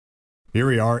Here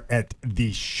we are at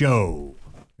the show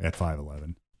at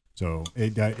 511. So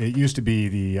it used to be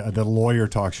the lawyer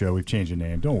talk show. We've changed the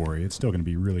name. Don't worry, it's still going to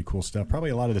be really cool stuff. Probably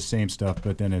a lot of the same stuff,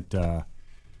 but then to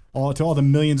all the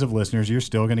millions of listeners, you're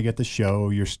still going to get the show.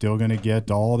 You're still going to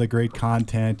get all the great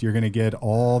content. You're going to get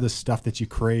all the stuff that you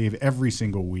crave every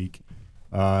single week.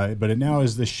 But it now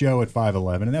is the show at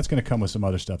 511, and that's going to come with some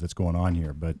other stuff that's going on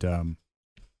here. But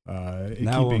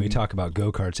now when we talk about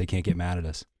go-karts, they can't get mad at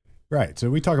us. Right. So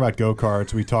we talk about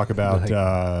go-karts. We talk about...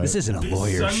 this isn't a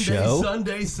lawyer show.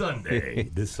 Sunday.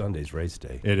 This Sunday's race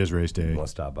day. It is race day. You want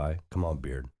to stop by? Come on,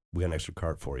 Beard. We got an extra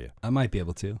cart for you. I might be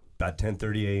able to. About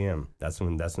 10:30 a.m. That's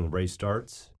when the race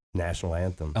starts. National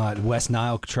anthem. West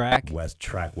Nile track. West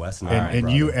Nile. And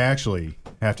you actually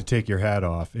have to take your hat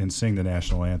off and sing the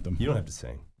national anthem. You don't have to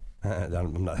sing.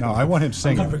 I'm not, I want him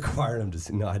singing. I'm not requiring him to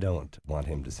sing. No, I don't want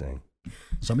him to sing.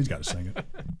 Somebody's got to sing it.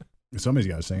 Somebody's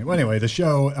got to sing it. Well, anyway, the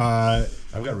show.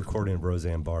 I've got a recording of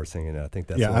Roseanne Barr singing it. I think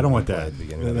that's. Yeah, I don't want that.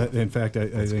 In fact, I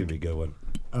think going to be a good one.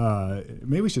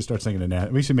 Maybe we should start singing the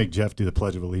We should make Jeff do the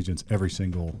Pledge of Allegiance every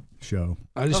single show.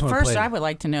 First, I would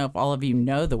like to know if all of you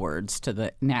know the words to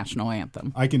the national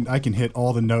anthem. I can hit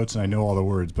all the notes and I know all the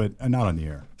words, but not on the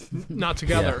air. Not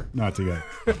together. Yeah. Not together.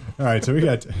 All right, so we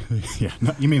got.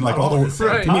 You mean like all the words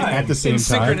at the same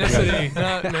time? Synchronicity.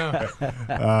 No.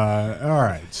 All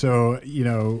right, so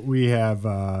we have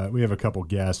a couple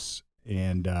guests,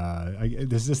 and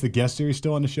is this the guest series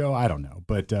still on the show? I don't know,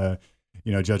 but.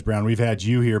 Judge Brown, we've had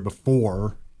you here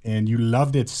before, and you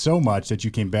loved it so much that you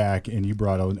came back and you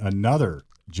brought another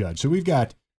judge. So we've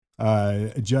got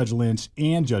Judge Lynch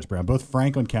and Judge Brown, both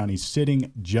Franklin County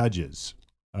sitting judges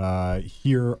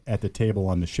here at the table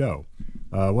on the show.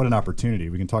 What an opportunity.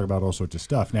 We can talk about all sorts of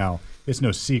stuff. Now, it's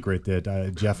no secret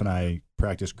that Jeff and I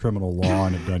practice criminal law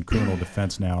and have done criminal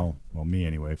defense now, well, me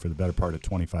anyway, for the better part of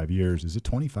 25 years. Is it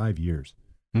 25 years?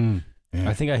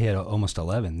 I think I hit almost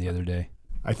 11 the other day.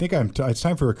 I think it's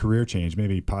time for a career change,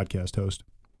 maybe podcast host.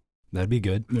 That'd be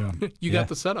good. Yeah. You got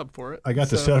the setup for it. I got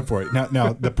the setup for it.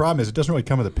 Now the problem is it doesn't really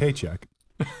come with a paycheck.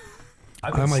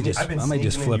 I might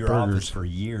just flip your burgers office for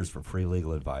years for free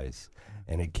legal advice,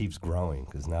 and it keeps growing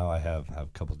because now I have a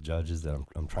couple of judges that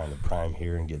I'm trying to prime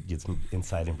here and get some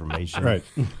inside information. Right.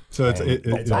 So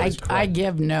I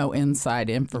give no inside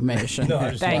information.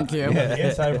 Thank you. Yeah, the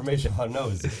inside information. I know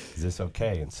is this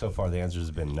okay? And so far the answer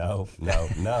has been no.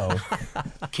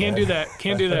 Can't do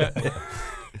that.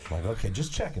 I'm like, okay,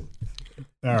 just checking.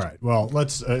 All right. Well,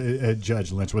 let's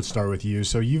Judge Lynch. Let's start with you.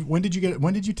 So when did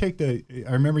you take the?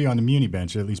 I remember you on the Muni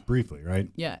bench at least briefly, right?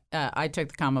 Yeah, I took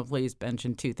the common pleas bench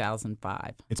in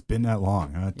 2005. It's been that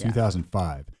long, huh? Yeah.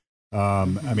 2005.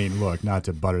 I mean, look, not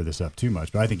to butter this up too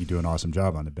much, but I think you do an awesome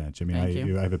job on the bench. I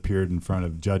mean, I've appeared in front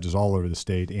of judges all over the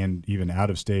state and even out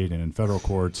of state and in federal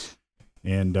courts.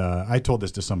 And I told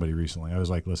this to somebody recently. I was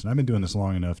like, listen, I've been doing this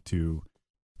long enough to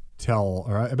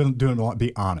I've been doing a lot,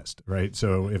 be honest, right?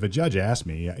 So if a judge asks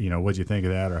me, what'd you think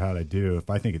of that or how'd I do?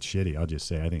 If I think it's shitty, I'll just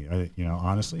say,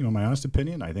 honestly, my honest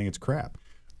opinion, I think it's crap.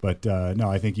 But no,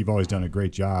 I think you've always done a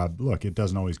great job. Look, it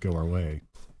doesn't always go our way.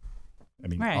 I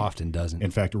mean, often doesn't.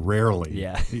 In fact, rarely.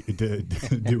 Yeah.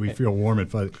 do we feel warm and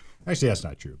fuzzy. Actually, that's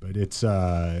not true. But it's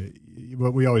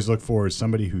what we always look for is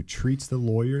somebody who treats the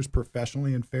lawyers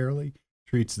professionally and fairly,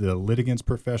 treats the litigants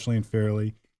professionally and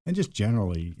fairly, and just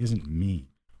generally isn't mean.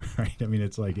 Right? I mean,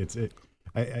 it's like it's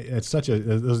such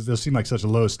those seem like such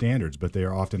low standards, but they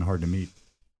are often hard to meet.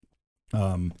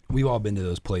 We've all been to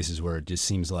those places where it just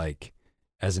seems like,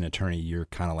 as an attorney, you're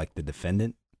kind of like the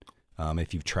defendant.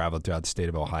 If you've traveled throughout the state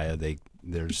of Ohio,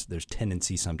 there's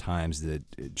tendency sometimes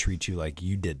that treat you like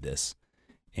you did this,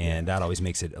 and that always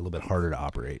makes it a little bit harder to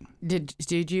operate.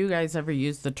 Did you guys ever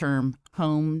use the term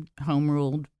home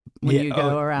ruled when you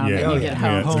go around and you get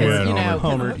home?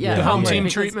 The home team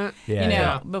treatment.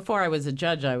 Before I was a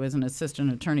judge, I was an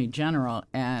assistant attorney general,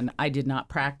 and I did not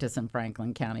practice in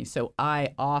Franklin County, so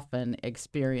I often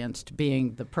experienced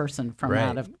being the person from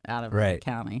out of the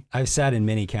county. I've sat in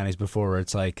many counties before where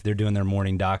it's like they're doing their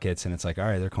morning dockets, and it's like, all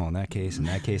right, they're calling that case and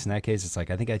that case and that case. It's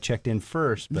like, I think I checked in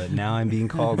first, but now I'm being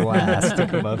called last to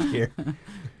come up here.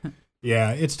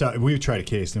 Yeah, it's tough. We've tried a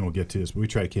case, then we'll get to this, but we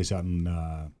tried a case out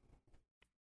in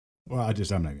I'm not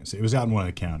going to say. It was out in one of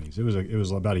the counties. It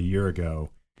was about a year ago,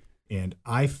 and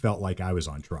I felt like I was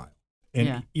on trial.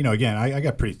 And, again, I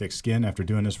got pretty thick skin after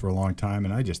doing this for a long time,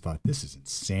 and I just thought, this is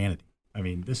insanity. I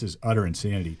mean, this is utter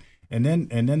insanity. And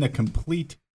then the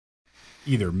complete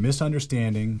either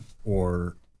misunderstanding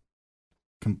or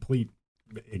complete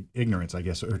ignorance, I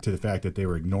guess, or to the fact that they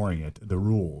were ignoring it, the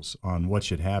rules on what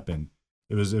should happen.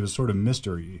 It was sort of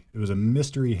mystery. It was a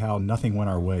mystery how nothing went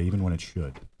our way, even when it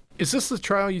should. Is this the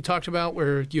trial you talked about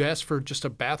where you asked for just a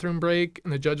bathroom break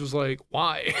and the judge was like,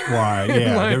 why? Why?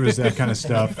 Yeah, there was that kind of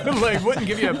stuff. Like, wouldn't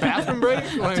give you a bathroom break?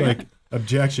 It's like,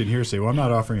 objection, hearsay. Well, I'm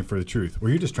not offering for the truth. Well,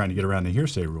 you're just trying to get around the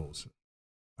hearsay rules.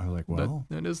 I was like, well.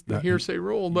 That is the hearsay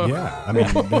rule, though. Yeah, I mean,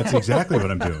 that's exactly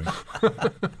what I'm doing.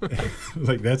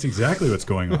 Like, that's exactly what's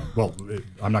going on. Well,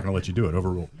 I'm not going to let you do it.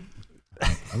 Overruled.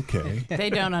 Okay.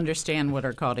 They don't understand what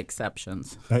are called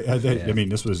exceptions. I mean,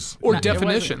 this was... Or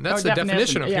definition. That's the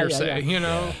definition of hearsay, you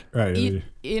know? Right.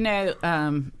 You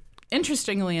know,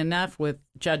 interestingly enough, with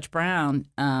Judge Brown,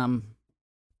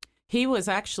 he was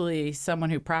actually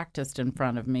someone who practiced in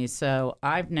front of me. So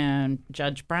I've known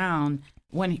Judge Brown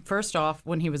first off,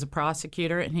 when he was a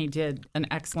prosecutor, and he did an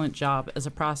excellent job as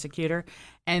a prosecutor.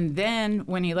 And then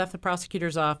when he left the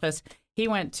prosecutor's office, he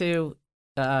went to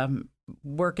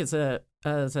work as a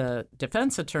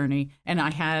defense attorney, and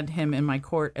I had him in my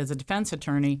court as a defense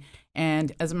attorney.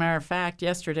 And as a matter of fact,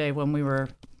 yesterday when we were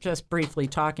just briefly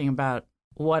talking about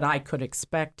what I could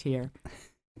expect here,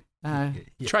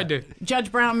 tried to.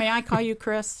 Judge Brown, may I call you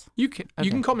Chris? You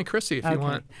can call me Chrissy if you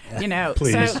want. You know,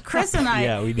 Please. So Chris and I,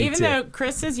 Yeah, we need even to. though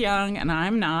Chris is young and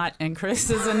I'm not, and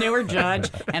Chris is a newer judge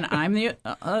and I'm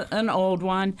an old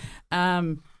one,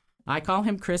 I call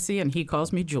him Chrissy and he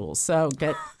calls me Jules. So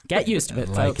get used to it,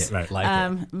 folks. Right.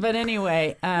 Like it. But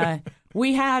anyway,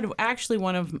 we had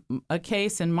actually a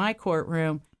case in my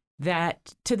courtroom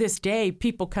that to this day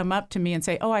people come up to me and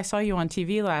say, "Oh, I saw you on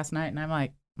TV last night," and I'm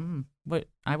like, "What?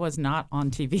 I was not on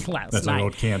TV last That's night." like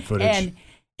old canned footage. And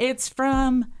it's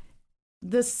from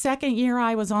the second year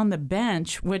I was on the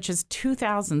bench, which is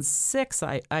 2006,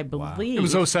 I believe. It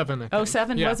was 07.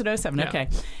 07? Yeah. Was it 07? Yeah. Okay.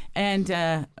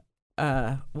 And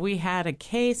we had a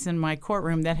case in my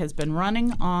courtroom that has been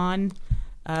running on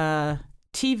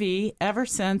TV ever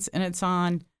since, and it's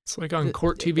on... It's like on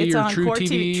Court TV it's or on True Court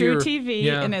TV. True TV,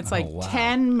 yeah. and it's like wow.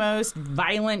 10 most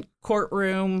violent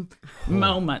courtroom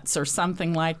moments or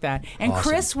something like that. And Awesome.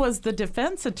 Chris was the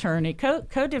defense attorney,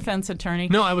 co-defense attorney.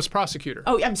 No, I was prosecutor.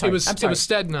 Oh, I'm sorry. It was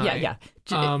Stead and I. Yeah.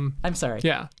 I'm sorry.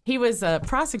 Yeah. He was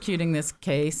prosecuting this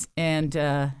case, and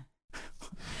it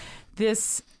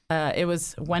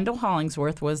was Wendell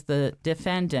Hollingsworth was the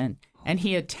defendant, and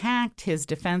he attacked his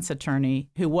defense attorney,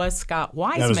 who was Scott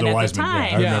Wiseman was the at Wiseman, the yeah, I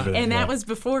time. remember that, And yeah. that was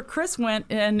before Chris went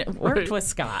and worked Right. with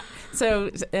Scott.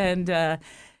 So, and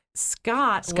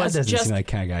Scott was doesn't just... seem like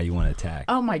the kind of guy you want to attack.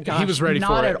 Oh my gosh! He was ready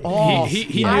not for it. at all.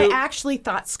 He I knew- actually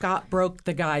thought Scott broke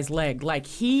the guy's leg. Like,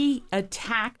 he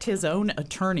attacked his own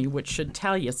attorney, which should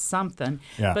tell you something.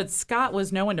 Yeah. But Scott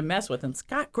was no one to mess with, and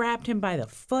Scott grabbed him by the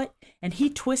foot, and he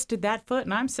twisted that foot,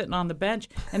 and I'm sitting on the bench.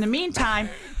 In the meantime,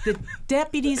 the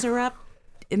deputies are up,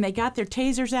 and they got their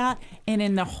tasers out, and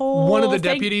in the whole One of the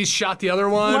thing, deputies shot the other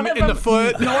one of in the them-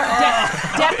 foot.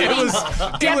 Deputy, It was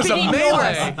a Deputy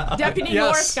melee. Norris. Deputy Yes,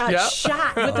 Norris got yep.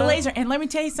 shot with the laser. And let me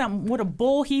tell you something, what a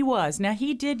bull he was. Now,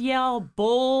 he did yell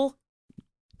bull,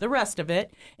 the rest of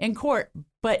it, in court,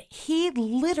 but he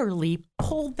literally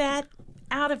pulled that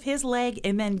out of his leg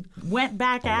and then went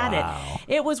back at it.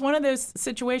 It was one of those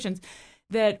situations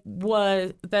that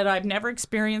I've never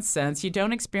experienced since. You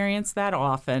don't experience that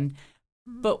often.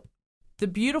 But the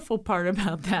beautiful part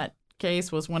about that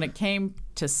case was when it came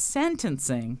to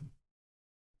sentencing,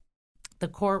 the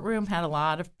courtroom had a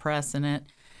lot of press in it.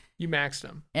 You maxed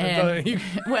him. And,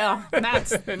 well,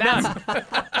 that's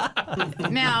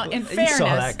now, in fairness,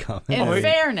 saw that coming.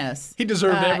 fairness, He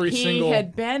deserved every single He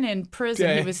had been in prison.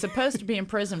 day. He was supposed to be in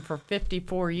prison for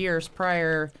 54 years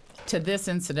prior to this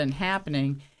incident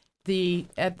happening.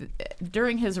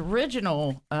 During his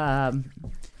original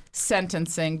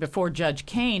sentencing before Judge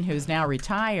Kane, who's now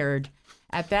retired,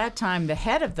 at that time the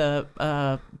head of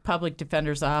the public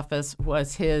defender's office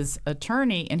was his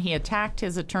attorney, and he attacked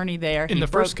his attorney there. In the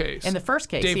first case? In the first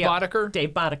case. Dave Boddicker?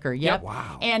 Dave Boddicker, yep. Yep.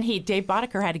 Wow. And Dave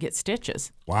Boddicker had to get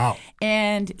stitches. Wow.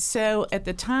 And so at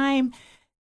the time,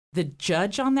 the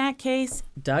judge on that case,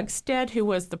 Doug Stead, who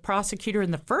was the prosecutor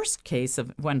in the first case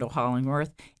of Wendell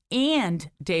Hollingworth, and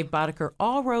Dave Boddicker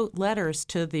all wrote letters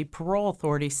to the parole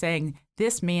authority saying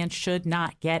this man should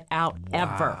not get out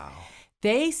ever.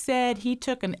 They said he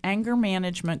took an anger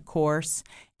management course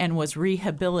and was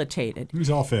rehabilitated. He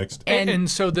was all fixed. And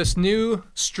so this new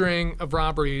string of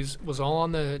robberies was all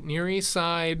on the Near East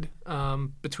Side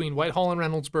between Whitehall and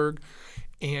Reynoldsburg,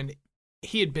 and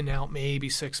he had been out maybe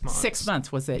 6 months. 6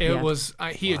 months was it? It yeah. was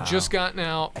he had just gotten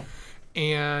out,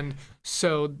 and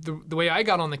so the way I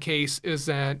got on the case is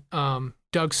that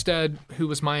Doug Stead, who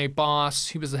was my boss,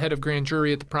 he was the head of grand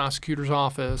jury at the prosecutor's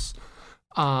office.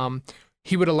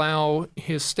 He would allow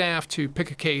his staff to pick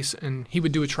a case, and he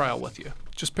would do a trial with you.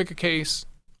 Just pick a case,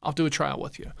 I'll do a trial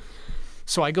with you.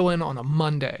 So I go in on a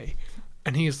Monday.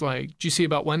 And he's like, "Did you see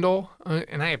about Wendell?"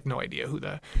 And I have no idea who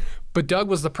but Doug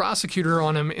was the prosecutor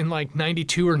on him in like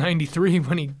 92 or 93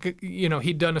 when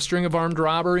he'd done a string of armed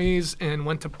robberies and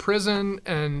went to prison.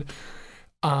 And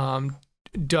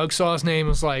Doug saw his name and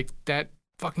was like, "That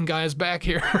fucking guy is back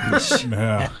here."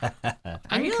 Yeah.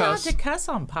 Are you allowed to cuss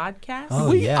on podcasts?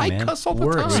 Oh, yeah, I man. cuss all the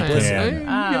We're time. explicit. It's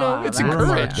that's We're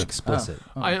encouraged. explicit.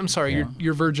 I'm sorry,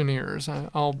 your virgin ears.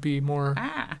 I'll be more.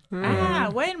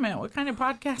 Wait a minute. What kind of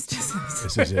podcast is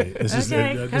this? This is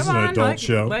Okay, this come is an on, adult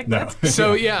show. No.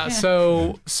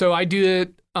 So so I do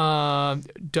it.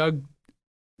 Doug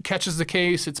catches the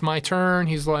case. It's my turn.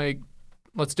 He's like,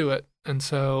 "Let's do it." And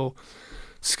so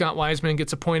Scott Wiseman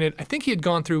gets appointed. I think he had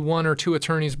gone through 1 or 2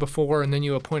 attorneys before, and then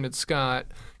you appointed Scott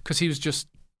because he was just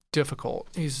difficult.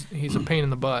 He's a pain in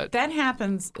the butt. That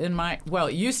happens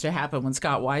it used to happen when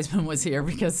Scott Wiseman was here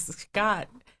because Scott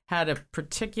had a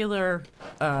particular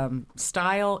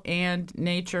style and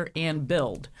nature and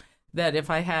build that if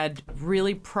I had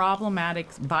really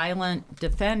problematic, violent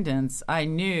defendants, I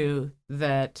knew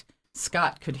that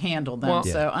Scott could handle them. Well,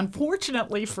 So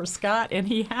unfortunately for Scott, and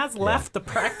he has left the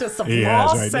practice of He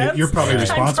law has, right. since. You're probably I'm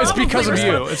responsible. It's because of you.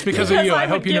 responsible It's because of you. I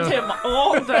hope would you know. give him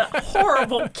all the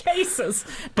horrible cases.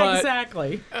 But-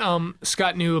 Exactly.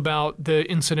 Scott knew about the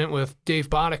incident with Dave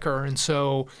Boddicker, and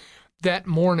so that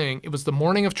morning, it was the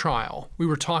morning of trial. We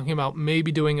were talking about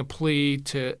maybe doing a plea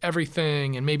to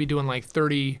everything and maybe doing like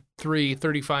 33,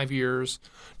 35 years,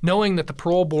 knowing that the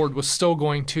parole board was still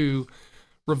going to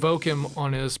revoke him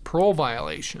on his parole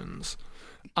violations.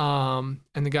 And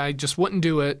the guy just wouldn't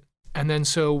do it. And then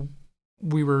so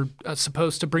we were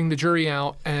supposed to bring the jury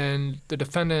out, and the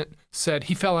defendant said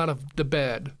he fell out of the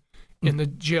bed in the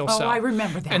jail cell. Oh, I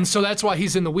remember that. And so that's why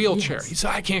he's in the wheelchair. Yes. He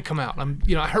said, "I can't come out.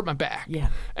 I hurt my back." Yeah.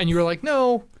 And you were like,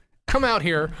 "No, come out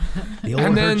here." The old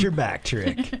And then- hurt your back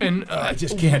trick. And I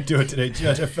just can't do it today,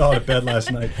 Judge. I fell out of bed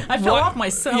last night. I fell off my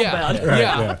cell bed. Right,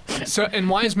 yeah. So and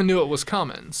Wiseman knew it was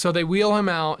coming. So they wheel him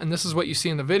out, and this is what you see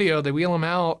in the video. They wheel him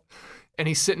out, and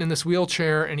he's sitting in this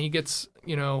wheelchair, and he gets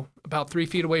about 3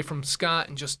 feet away from Scott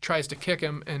and just tries to kick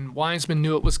him. And Wiseman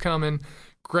knew it was coming,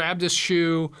 grabbed his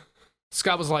shoe.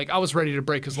 Scott was like, I was ready to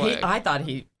break his leg. I thought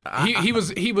he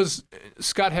was.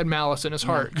 Scott had malice in his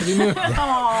heart because he knew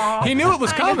he knew it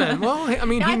was coming. Well, I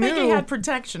mean, he I think knew. he had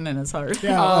protection in his heart.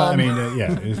 Yeah,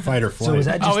 fight or flight. So is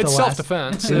that just it's the last,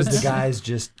 self-defense. So is the guy's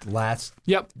just last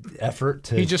Yep. effort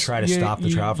to He just try to stop the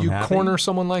trial from you happening? corner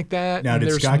someone like that. Now, and did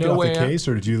there's Scott no get off way the out. case,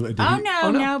 or did you?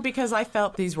 No, because I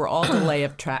felt these were all delay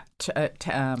of trial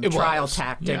was.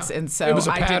 tactics, Yeah. and so it was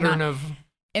a I did pattern not. of.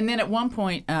 And then at one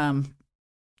point,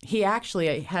 he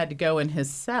actually had to go in his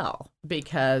cell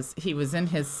because he was in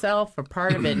his cell for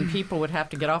part of it, and people would have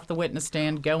to get off the witness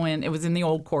stand, go in. It was in the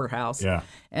old courthouse. Yeah.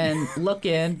 And look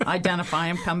in, identify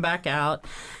him, come back out.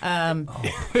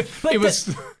 It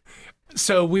was.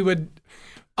 So we would.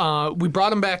 We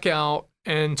brought him back out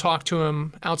and talked to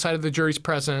him outside of the jury's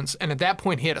presence, and at that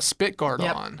point he had a spit guard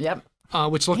on. Yep.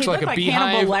 Which looks He like looked a like beehive.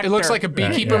 Hannibal It looks Lecter. like a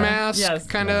beekeeper Yeah. mask, Yes.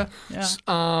 kind of.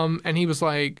 Yeah. And he was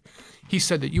like, he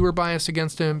said that you were biased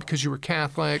against him because you were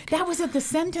Catholic. That was at the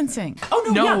sentencing. Oh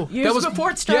No, yeah, that was was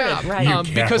before it started, yeah, right?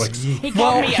 because Catholics. He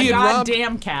called me he a had robbed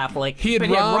goddamn Catholic. he had but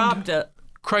robbed he had robbed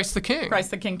Christ the King.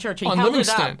 Christ the King Church. He on held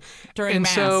Livingston. it up during and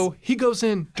Mass. so he goes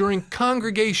in during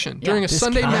congregation, during a This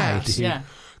Sunday guy, Mass. dude. yeah.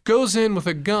 Goes in with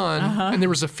a gun, and there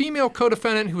was a female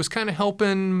co-defendant who was kind of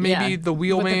helping maybe Yeah. the With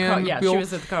wheelman. car. Yeah, she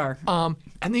was at the car.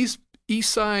 And these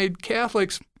East Side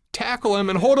Catholics tackle him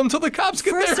and hold him till the cops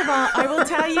get First there. of all, I will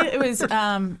tell you, it was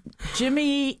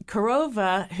Jimmy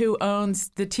Karova who owns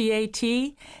the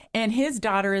TAT, and his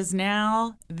daughter is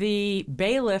now the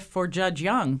bailiff for Judge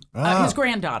Young. His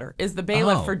granddaughter is the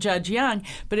bailiff for Judge Young,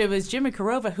 but it was Jimmy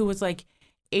Karova who was like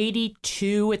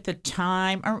 82 at the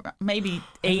time, or maybe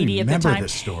 80 at the remember time.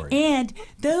 this story. And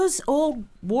those old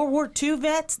World War II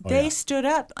vets, they stood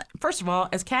up. First of all,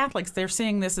 as Catholics, they're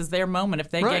seeing this as their moment. If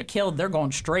they Right. get killed, they're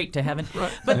going straight to heaven.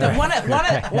 But one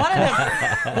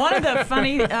of the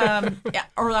funny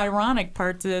or ironic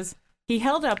parts is he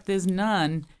held up this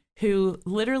nun who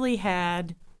literally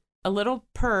had a little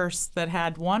purse that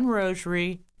had one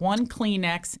rosary, one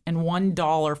Kleenex, and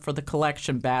 $1 for the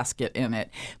collection basket in it.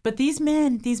 But these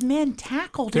men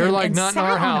tackled They're him like, and not in sat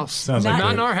our on him. Sounds house. like Not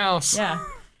Not- in our house. Yeah.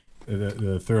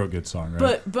 The Thoroughgood song,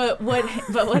 right? But what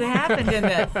happened in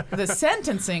the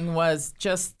sentencing was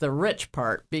just the rich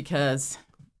part because,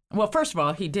 well, first of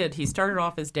all, he started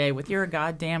off his day with, "You're a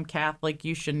goddamn Catholic,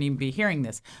 you shouldn't even be hearing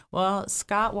this." Well,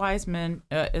 Scott Wiseman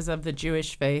is of the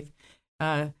Jewish faith.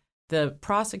 the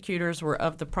prosecutors were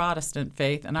of the Protestant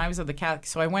faith, and I was of the Catholic.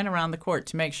 So I went around the court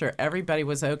to make sure everybody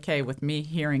was okay with me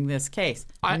hearing this case.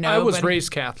 I was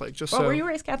raised Catholic. Just so. Were you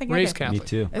raised Catholic? Raised Okay. Catholic. Me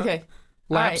too. Okay.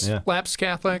 Lapsed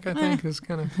Catholic, I think, is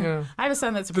kind of, yeah. I have a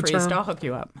son that's a The priest. term. I'll hook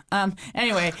you up.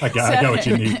 Anyway. I got what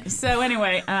you need. So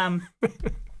anyway,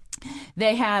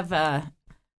 they have,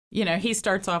 he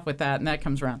starts off with that, and that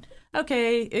comes around.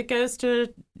 Okay, it goes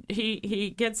to,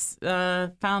 he gets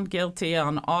found guilty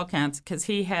on all counts because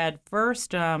he had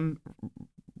first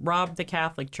robbed the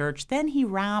Catholic Church, then he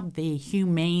robbed the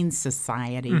Humane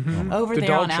Society over The there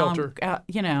dog on shelter. the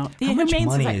How much Humane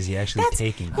money Society. is he actually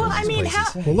taking from Well, I these mean,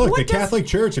 places? Well, look, what the does- Catholic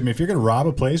Church, I mean, if you're going to rob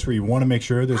a place where you want to make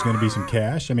sure there's going to be some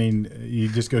cash, I mean, you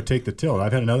just go take the tilt.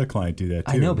 I've had another client do that,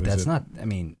 too. I know, but Was that's it- not. I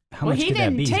mean, how Well, much he could that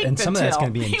didn't be? take And the some of that's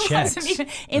going to till. be in He checks. wasn't even,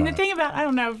 and the thing about, I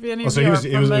don't know if any Oh, of so you it are was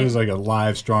familiar- like a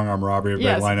live strong arm robbery.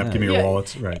 Everybody Yes. line up, give me your Yeah.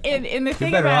 wallets. Right. And the You're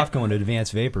thing better about off going to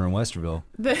Advanced Vapor in Westerville.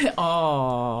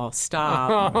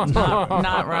 Stop.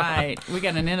 not right. We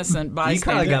got an innocent You bystander.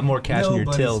 probably got more cash in your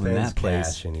Nobody till than spends that place.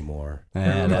 cash anymore. Yeah,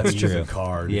 Everybody that's uses true. a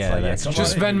card. Yeah, It's like, that's come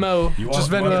Just on in. Venmo. You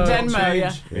Just want Venmo. the Venmo, yeah.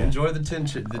 change? Enjoy the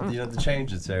tension. The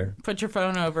change that's there. Put your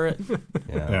phone over it.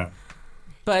 Yeah.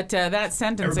 But that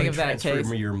sentencing Everybody of that transfer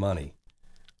case. me your money.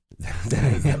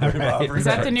 Is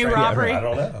that the new robbery? I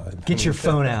don't know. Get your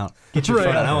phone out. Get your Right.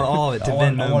 phone out. I want all of it to I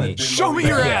want Venmo it me. to Show me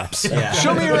your apps.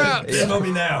 Show me your apps. Venmo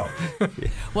me now.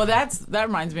 Well, that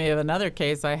reminds me of another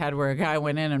case I had where a guy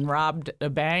went in and robbed a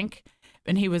bank,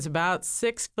 and he was about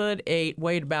 6'8",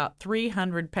 weighed about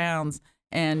 300 pounds,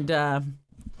 and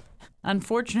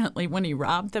unfortunately, when he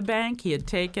robbed the bank, he had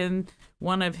taken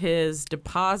one of his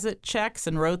deposit checks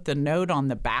and wrote the note on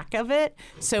the back of it,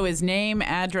 so his name,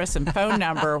 address, and phone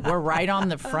number were right on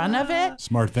the front of it.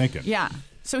 Smart thinking. Yeah.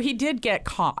 So he did get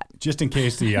caught. Just in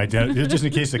case just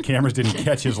in case the cameras didn't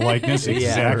catch his likeness.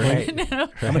 Exactly. right.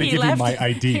 I'm going to give you my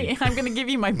ID. I'm going to give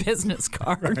you my business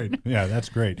card. Right. Yeah, that's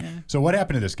great. So what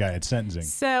happened to this guy at sentencing?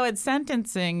 So at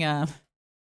sentencing,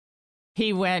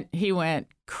 he went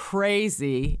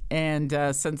crazy, and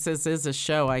since this is a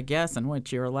show, I guess, in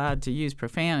which you're allowed to use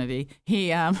profanity, he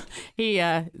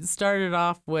started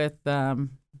off with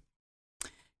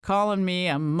calling me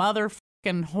a motherfucking.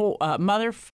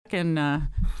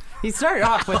 He started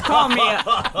off with calling me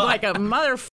like a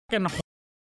motherfucking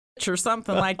or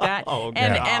something like that.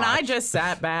 And I just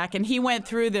sat back, and he went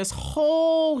through this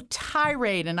whole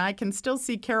tirade, and I can still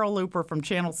see Carol Looper from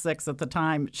Channel 6 at the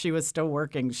time. She was still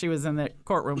working. She was in the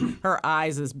courtroom, her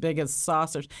eyes as big as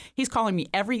saucers. He's calling me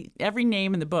every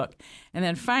name in the book. And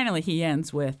then finally he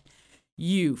ends with,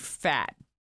 "You fat."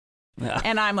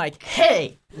 And I'm like,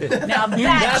 hey, now that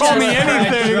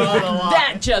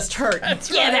just hurt.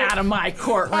 Get out of my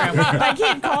courtroom. Like, he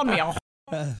had called me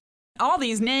all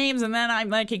these names, and then I'm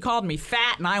like, he called me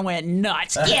fat, and I went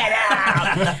nuts. Get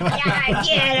out!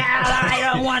 Get out! I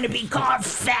don't want to be called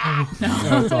fat.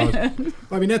 That's awesome.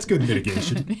 I mean, that's good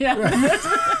mitigation.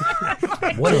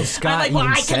 What did Scott I'm like, well,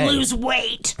 even I say? can lose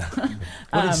weight.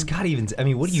 What did Scott even? I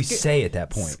mean, what do you say at that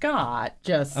point? Scott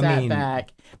just sat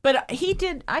back. But he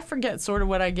did, I forget sort of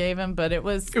what I gave him, but it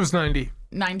was It was 90.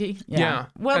 90. Yeah.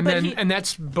 Well, and but then, he, and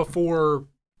that's before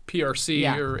PRC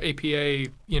Yeah. or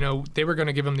APA. They were going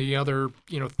to give him the other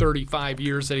 35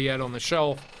 years that he had on the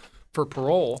shelf for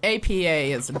parole. APA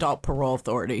is Adult Parole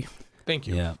Authority. Thank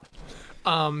you. Yeah.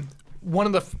 One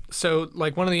of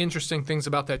the interesting things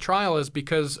about that trial is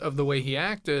because of the way he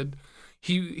acted,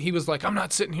 he was like, I'm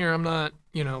not sitting here. I'm not,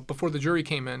 before the jury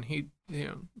came in, he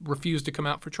refused to come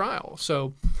out for trial.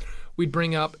 So we'd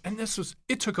bring up, and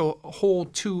it took a whole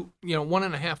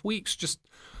 1.5 weeks. Just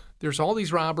there's all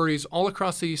these robberies all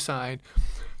across the east side.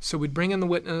 So we'd bring in the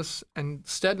witness, and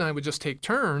Stead and I would just take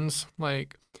turns.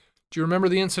 Like, do you remember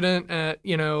the incident at,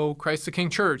 Christ the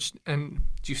King Church? And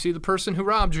do you see the person who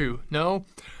robbed you? No?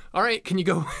 All right, can you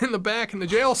go in the back in the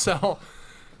jail cell?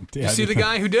 You see the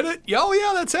guy who did it? Oh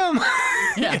yeah, that's him.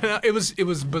 Yeah. It was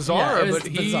bizarre, Yeah, it was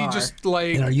but he bizarre. just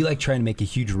like And are you like trying to make a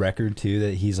huge record too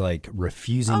that he's like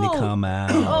refusing to come out?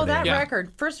 Oh, that Yeah.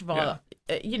 record. First of all,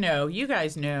 you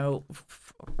guys know,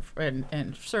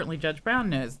 and certainly Judge Brown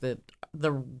knows that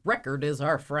the record is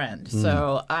our friend.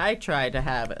 So I try to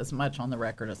have as much on the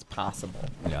record as possible.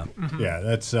 Yeah. Yeah,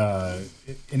 that's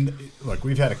look,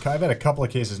 I've had a couple of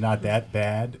cases not that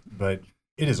bad, but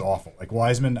it is awful. Like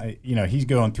Wiseman, he's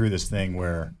going through this thing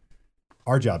where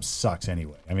our job sucks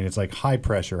anyway. I mean, it's like high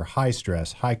pressure, high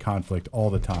stress, high conflict all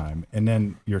the time, and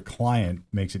then your client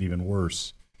makes it even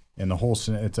worse. And the whole,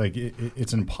 it's like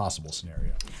it's an impossible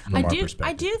scenario from our perspective.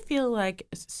 I do feel like,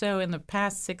 so in the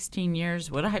past 16 years,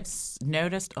 what I've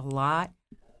noticed a lot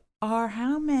are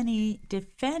how many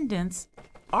defendants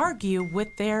argue with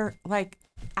their, like,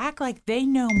 act like they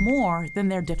know more than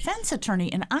their defense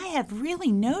attorney. And I have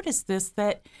really noticed this,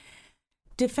 that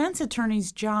defense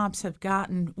attorneys' jobs have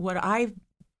gotten what I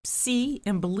see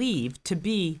and believe to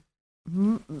be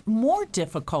more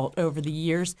difficult over the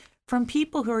years from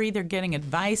people who are either getting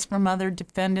advice from other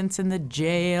defendants in the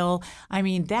jail. I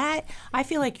mean, that I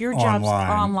feel like your job's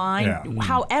online. Yeah.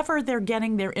 However they're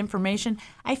getting their information,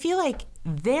 I feel like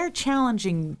they're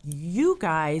challenging you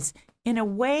guys in a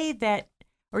way that,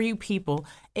 or you people,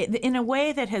 in a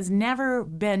way that has never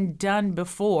been done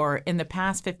before in the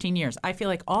past 15 years. I feel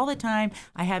like all the time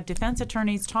I have defense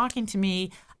attorneys talking to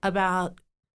me about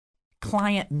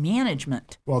client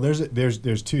management. Well,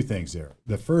 there's two things there.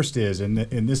 The first is, in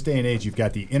this day and age, you've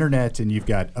got the internet and you've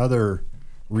got other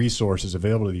resources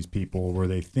available to these people where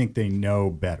they think they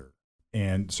know better.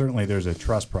 And certainly there's a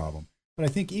trust problem. But I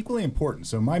think equally important,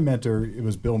 so my mentor, it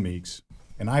was Bill Meeks,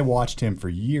 and I watched him for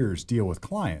years deal with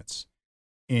clients.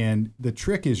 And the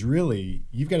trick is really,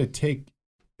 you've got to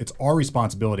it's our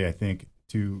responsibility, I think,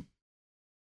 to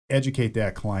educate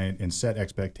that client and set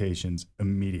expectations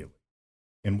immediately.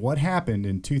 And what happened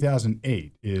in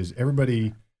 2008 is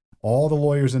all the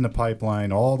lawyers in the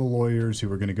pipeline, all the lawyers who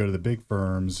were going to go to the big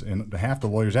firms, and half the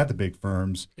lawyers at the big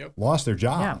firms lost their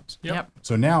jobs. Yep.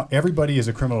 So now everybody is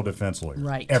a criminal defense lawyer.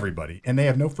 Right. Everybody. And they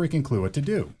have no freaking clue what to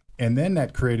do. And then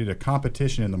that created a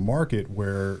competition in the market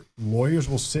where lawyers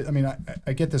will sit. I mean,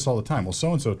 I get this all the time. Well,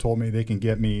 so-and-so told me they can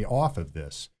get me off of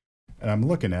this. And I'm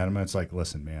looking at them and it's like,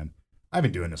 listen, man, I've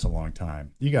been doing this a long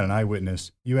time. You got an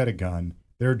eyewitness. You had a gun.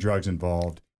 There are drugs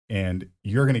involved, and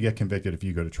you're going to get convicted if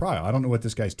you go to trial. I don't know what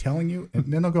this guy's telling you, and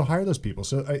then they'll go hire those people.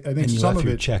 So I think And you some left of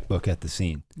your it, checkbook at the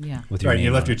scene. Yeah. With your right? name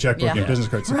You left on your it. checkbook and business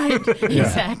cards, Right.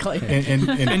 Exactly. and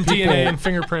And people, DNA and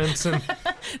fingerprints and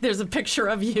There's a picture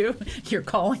of you, your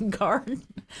calling card.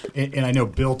 and I know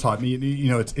Bill taught me. You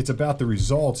know, it's about the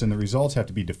results, and the results have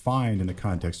to be defined in the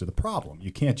context of the problem.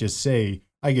 You can't just say,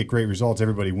 "I get great results,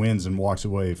 everybody wins and walks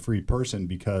away a free person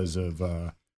because of."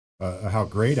 How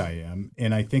great I am.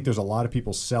 And I think there's a lot of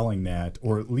people selling that,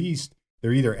 or at least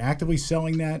they're either actively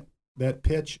selling that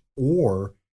pitch,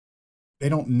 or they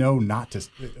don't know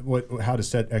how to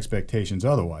set expectations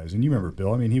otherwise. And you remember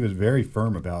Bill, I mean, he was very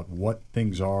firm about what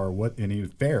things are, and he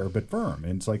was fair but firm.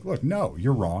 And it's like, look, no,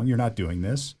 you're wrong. You're not doing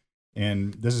this.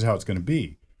 And this is how it's going to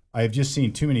be. I have just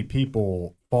seen too many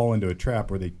people fall into a trap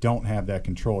where they don't have that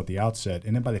control at the outset,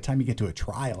 and then by the time you get to a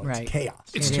trial, Right. it's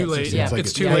chaos. it's It too is. late. Yeah.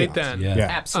 It's too late chaos. then. Yeah.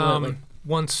 Absolutely.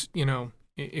 Once,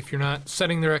 if you're not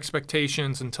setting their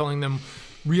expectations and telling them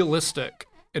realistic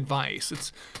advice,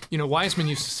 it's, Wiseman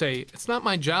used to say, it's not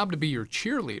my job to be your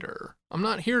cheerleader. I'm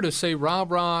not here to say rah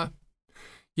rah,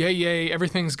 yay yay,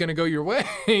 everything's gonna go your way.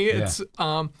 It's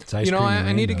It's ice cream I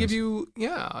and need to give rainbows.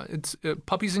 you it's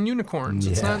puppies and unicorns.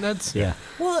 It's not that's Yeah.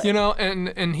 Well,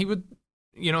 and he would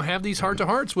have these heart to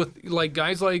hearts with like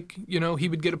guys like he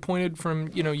would get appointed from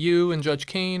you and Judge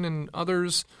Kane and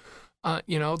others.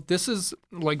 This is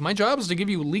like, my job is to give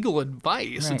you legal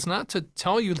advice. Right. It's not to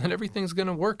tell you that everything's going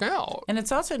to work out. and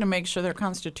it's also to make sure their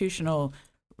constitutional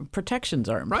protections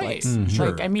are in Right. place. Mm-hmm.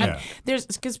 Sure. Like, I mean, Yeah. there's,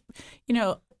 because,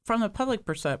 from the public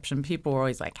perception, people are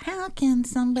always like, how can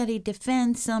somebody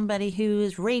defend somebody who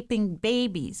is raping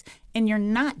babies? And you're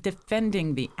not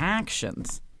defending the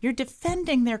actions. You're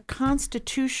defending their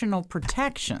constitutional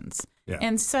protections. Yeah.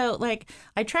 And so, like,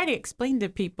 I try to explain to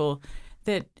people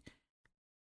that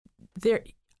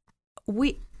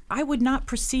I would not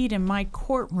proceed in my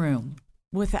courtroom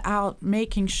without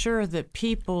making sure that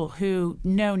people who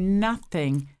know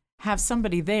nothing have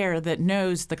somebody there that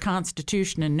knows the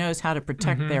Constitution and knows how to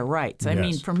protect their rights. I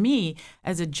mean, Yes. for me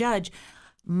as a judge,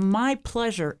 my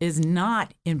pleasure is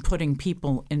not in putting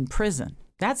people in prison.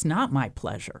 That's not my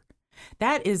pleasure.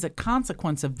 That is a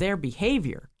consequence of their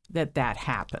behavior that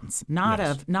happens, not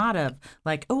of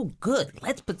like, oh, good,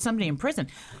 let's put somebody in prison.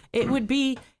 It'd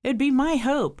be my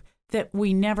hope that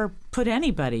we never put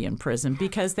anybody in prison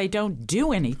because they don't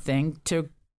do anything to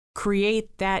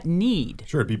create that need.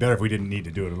 Sure, it'd be better if we didn't need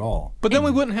to do it at all. But then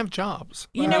we wouldn't have jobs.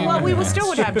 We still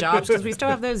would have jobs because we still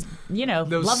have those,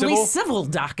 Those lovely civil? civil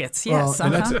dockets. Yes,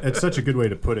 Well, and it's such a good way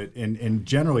to put it. And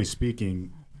generally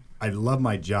speaking, I love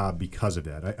my job because of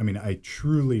that. I mean, I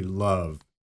truly love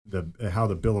how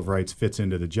the Bill of Rights fits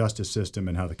into the justice system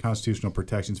and how the constitutional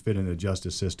protections fit into the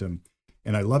justice system.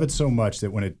 And I love it so much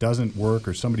that when it doesn't work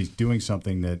or somebody's doing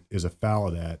something that is afoul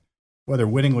of that, whether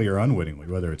wittingly or unwittingly,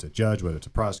 whether it's a judge, whether it's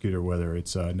a prosecutor, whether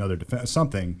it's another defense,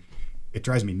 something, it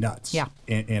drives me nuts. Yeah.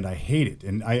 And I hate it.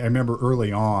 And I remember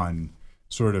early on,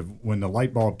 sort of when the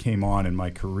light bulb came on in my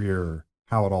career,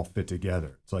 how it all fit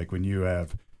together. It's like when you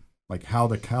have like how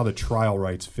the trial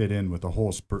rights fit in with the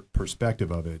whole perspective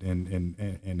of it,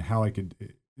 and how I could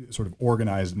sort of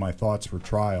organized my thoughts for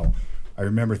trial, I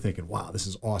remember thinking, wow, this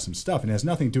is awesome stuff. And it has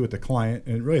nothing to do with the client,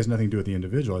 and it really has nothing to do with the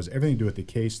individual. It has everything to do with the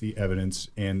case, the evidence,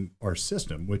 and our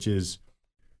system, which is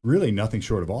really nothing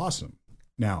short of awesome.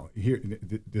 Now, here,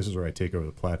 this is where I take over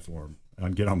the platform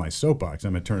and get on my soapbox.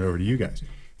 I'm going to turn it over to you guys.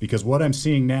 Because what I'm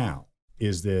seeing now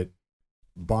is that,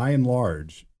 by and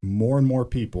large, more and more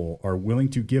people are willing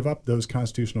to give up those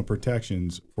constitutional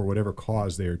protections for whatever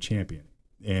cause they are championing.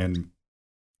 And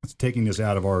taking this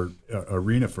out of our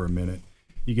arena for a minute,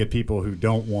 you get people who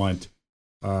don't want,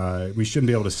 we shouldn't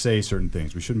be able to say certain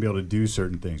things. We shouldn't be able to do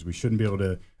certain things. We shouldn't be able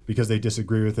to, because they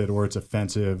disagree with it or it's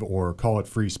offensive, or call it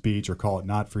free speech or call it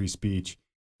not free speech.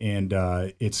 And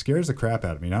it scares the crap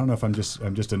out of me. And I don't know if I'm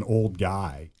just an old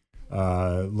guy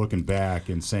looking back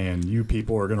and saying, you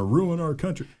people are going to ruin our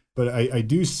country. But I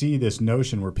do see this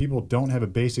notion where people don't have a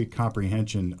basic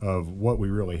comprehension of what we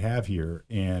really have here.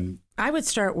 And I would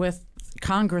start with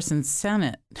Congress and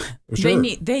Senate. Sure.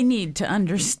 They need to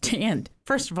understand.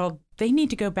 First of all, they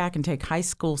need to go back and take high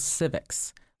school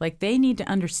civics. Like, they need to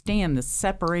understand the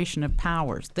separation of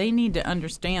powers. They need to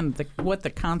understand what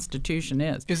the Constitution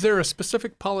is. Is there a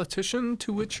specific politician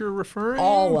to which you're referring?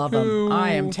 All of them.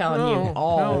 I am telling you,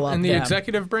 all of them. In the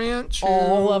executive branch?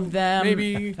 All of them.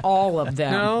 Maybe. All of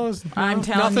them. No? I'm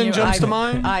telling nothing you. jumps to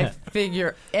mind? I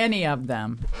figure any of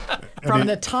them. From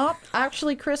the top,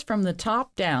 actually, Chris, from the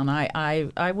top down,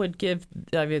 I would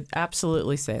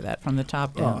absolutely say that, from the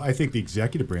top down. I think the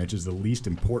executive branch is the least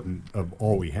important of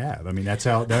all we have. I mean, that's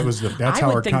how our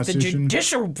I think Constitution. the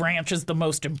judicial branch is the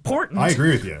most important. I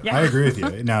agree with you. Yeah. I agree with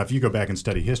you. Now, if you go back and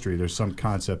study history, there's some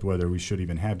concept whether we should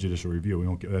even have judicial review. We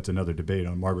won't. That's another debate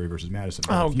on Marbury versus Madison.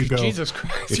 Oh, Jesus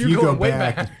Christ! If You're you going go way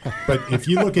back, but if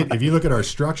you look at our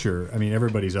structure, I mean,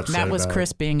 everybody's upset. That was about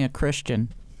Chris being a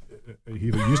Christian. He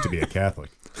used to be a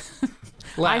Catholic.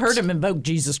 I heard him invoke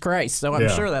Jesus Christ, so I'm Yeah.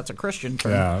 sure that's a Christian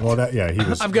term. Yeah. Well, he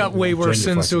was. I've got way worse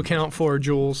sins to genuflecting. account for,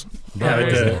 Jules. Yeah,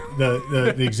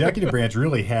 the executive branch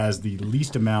really has the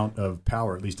least amount of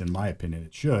power, at least in my opinion.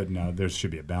 It should. Now, there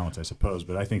should be a balance, I suppose,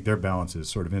 but I think their balance is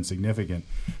sort of insignificant.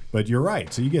 But you're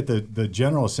right. So you get the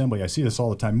General Assembly. I see this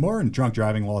all the time, more in drunk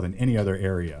driving law than any other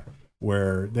area,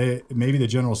 where maybe the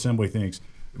General Assembly thinks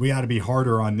we ought to be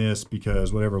harder on this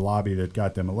because whatever lobby that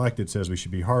got them elected says we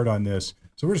should be hard on this.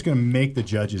 So we're just going to make the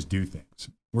judges do things.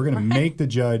 We're going to make the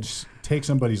judge take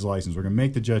somebody's license. We're going to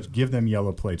make the judge give them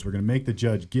yellow plates. We're going to make the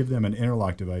judge give them an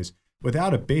interlock device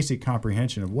without a basic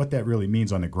comprehension of what that really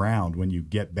means on the ground when you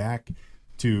get back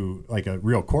to like a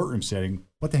real courtroom setting.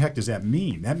 What the heck does that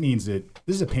mean? That means that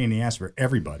this is a pain in the ass for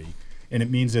everybody. And it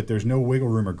means that there's no wiggle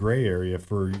room or gray area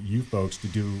for you folks to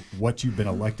do what you've been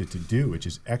elected to do, which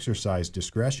is exercise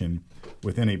discretion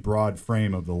within a broad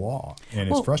frame of the law. And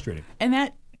it's frustrating. And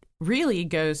that really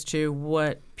goes to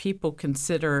what people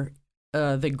consider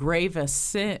the gravest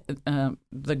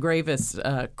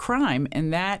crime,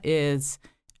 and that is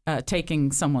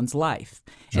taking someone's life.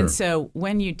 Sure. And so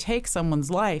when you take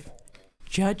someone's life,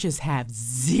 judges have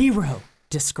zero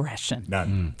discretion.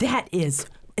 None. That is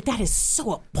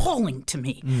so appalling to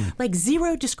me. Like,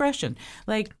 zero discretion.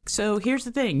 Like, so here's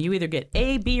the thing. You either get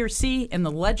A, B, or C, and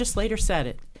the legislator said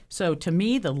it. So to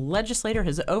me, the legislator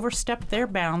has overstepped their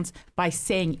bounds by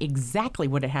saying exactly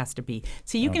what it has to be.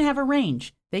 So you can have a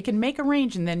range. They can make a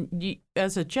range, and then you,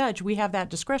 as a judge, we have that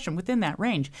discretion within that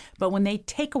range. But when they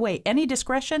take away any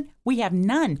discretion, we have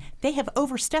none. They have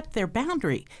overstepped their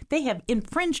boundary. They have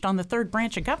infringed on the third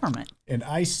branch of government. And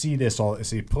I see this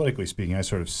politically speaking, I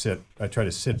try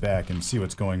to sit back and see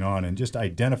what's going on and just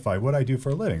identify what I do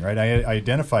for a living, right? I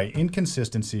identify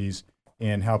inconsistencies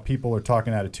in how people are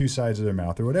talking out of two sides of their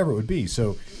mouth or whatever it would be.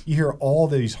 So you hear all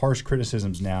these harsh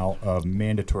criticisms now of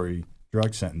mandatory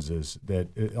drug sentences, that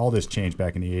all this changed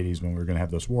back in the 80s when we were going to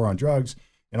have this war on drugs,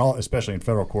 and especially in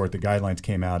federal court, the guidelines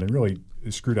came out and really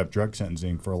screwed up drug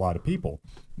sentencing for a lot of people.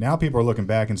 Now people are looking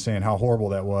back and saying how horrible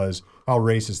that was, how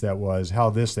racist that was, how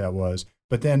that was.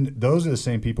 But then those are the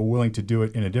same people willing to do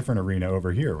it in a different arena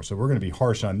over here. So we're going to be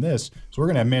harsh on this. So we're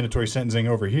going to have mandatory sentencing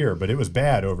over here, but it was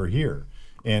bad over here.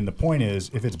 And the point is,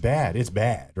 if it's bad, it's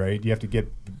bad, right? You have to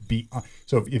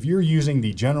so if you're using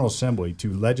the General Assembly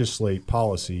to legislate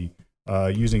policy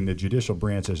using the judicial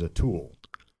branch as a tool,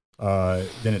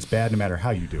 then it's bad no matter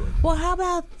how you do it. Well, how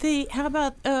about the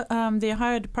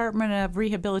Ohio Department of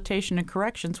Rehabilitation and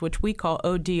Corrections, which we call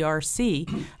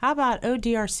ODRC? How about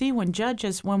ODRC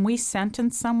when we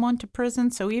sentence someone to prison?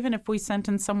 So even if we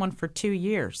sentence someone for 2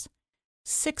 years,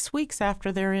 6 weeks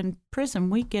after they're in prison,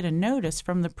 we get a notice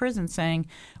from the prison saying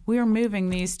we are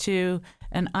moving these to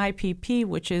an IPP,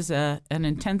 which is an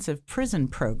intensive prison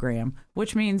program,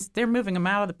 which means they're moving them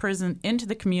out of the prison into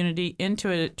the community,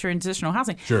 into a transitional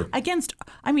housing. Sure.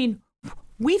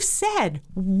 we've said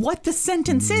what the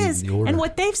sentence is, the order. and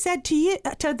what they've said to you,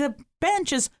 to the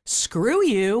bench is, screw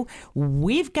you.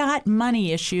 We've got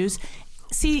money issues.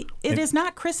 See, it is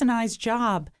not Chris and I's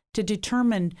job to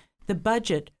determine the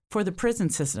budget for the prison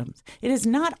systems. It is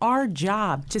not our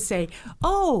job to say,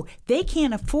 oh, they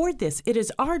can't afford this. It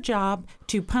is our job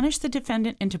to punish the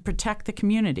defendant and to protect the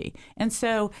community. And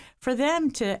so for them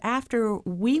to, after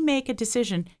we make a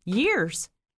decision, years,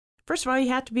 first of all, you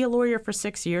have to be a lawyer for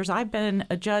 6 years. I've been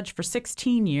a judge for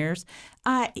 16 years.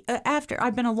 After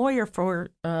I've been a lawyer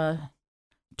for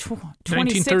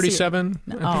 1937.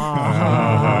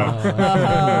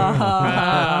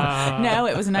 No,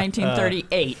 it was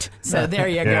 1938. So there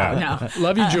you go. No.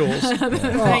 Love you, Jules.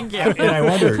 Thank you. And I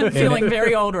wonder, I'm feeling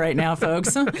very old right now,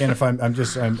 folks. and if I'm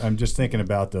just thinking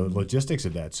about the logistics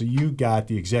of that. So you got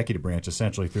the executive branch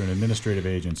essentially through an administrative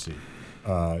agency.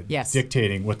 Yes.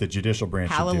 Dictating what the judicial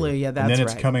branch Hallelujah, should do. that's and then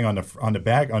it's right. coming on the front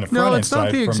end No, it's side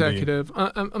not the from executive.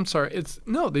 I'm sorry. It's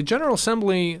the General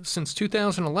Assembly since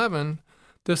 2011.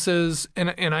 This is,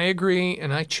 and I agree,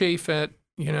 and I chafe at,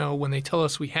 when they tell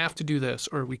us we have to do this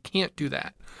or we can't do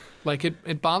that. Like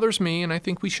it bothers me, and I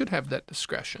think we should have that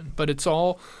discretion. But it's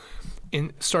all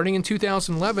starting in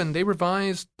 2011, they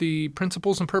revised the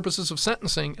principles and purposes of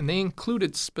sentencing, and they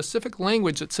included specific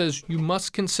language that says you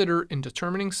must consider in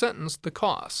determining sentence the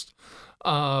cost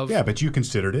of. Yeah, but you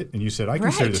considered it, and you said, I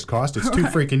consider Right. this cost. It's 2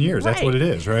 freaking years. That's Right. what it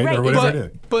is, right? Right. Or whatever it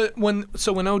is. But when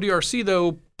ODRC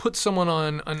though puts someone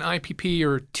on an IPP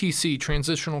or TC,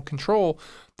 transitional control,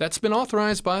 that's been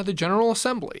authorized by the General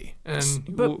Assembly, and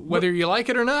whether you like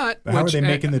it or not. But how are they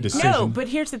making the decision? No, but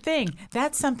here's the thing.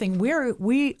 That's something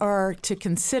we are to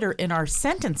consider in our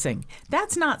sentencing.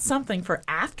 That's not something for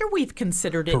after we've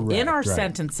considered it in Correct, our right.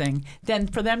 sentencing, then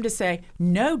for them to say,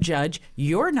 no, Judge,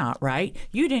 you're not right.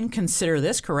 You didn't consider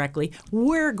this correctly.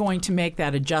 We're going to make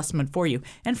that adjustment for you.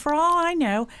 And for all I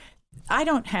know, I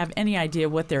don't have any idea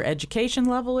what their education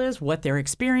level is, what their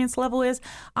experience level is.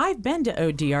 I've been to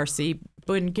ODRC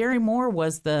when Gary Moore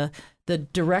was the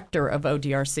director of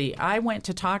ODRC. I went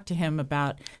to talk to him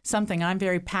about something I'm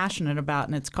very passionate about,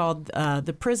 and it's called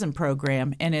the prison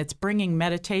program, and it's bringing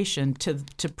meditation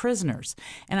to prisoners.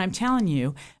 And I'm telling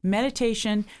you,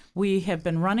 meditation, we have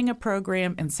been running a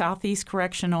program in Southeast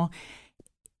Correctional.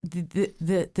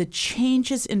 The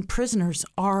changes in prisoners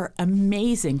are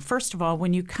amazing. First of all,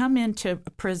 when you come into a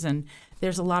prison,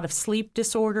 there's a lot of sleep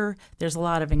disorder, there's a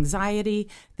lot of anxiety,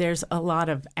 there's a lot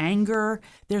of anger,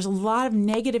 there's a lot of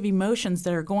negative emotions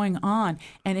that are going on.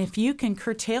 And if you can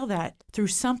curtail that through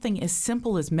something as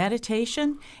simple as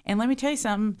meditation, and let me tell you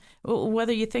something,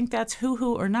 whether you think that's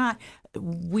hoo-hoo or not,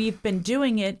 we've been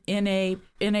doing it in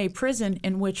a prison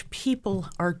in which people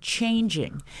are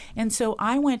changing. And so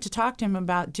I went to talk to him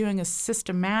about doing a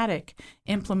systematic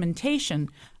implementation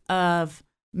of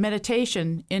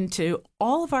meditation into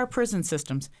all of our prison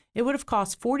systems. It would have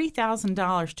cost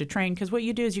 $40,000 to train, because what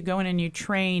you do is you go in and you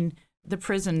train the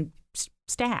prison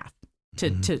staff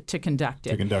to conduct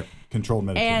it. To conduct controlled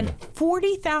meditation. And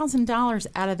 $40,000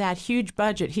 out of that huge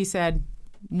budget, he said,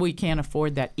 we can't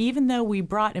afford that. Even though we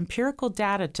brought empirical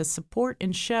data to support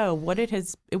and show what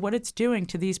it's doing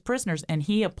to these prisoners, and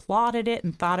he applauded it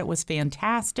and thought it was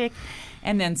fantastic,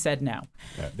 and then said no.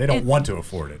 Yeah, they don't want to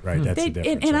afford it, right? That's the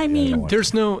difference. and right? I Yeah, they mean, don't want to.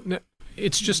 There's no.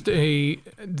 It's just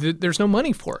there's no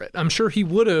money for it. I'm sure he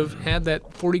would have had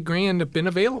that 40 grand have been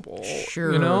available.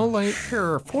 Sure,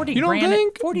 sure. 40 You don't grand.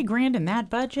 think? 40 grand in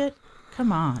that budget.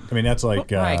 Come on. I mean, that's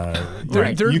like Right.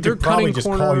 They're you could probably cutting just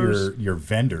corners. call your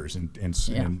vendors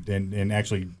and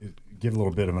actually give a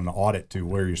little bit of an audit to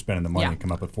where you're spending the money Yeah. and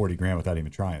come up with 40 grand without even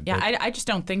trying. Yeah, But- I just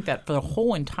don't think that for the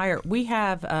whole entire. We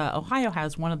have Ohio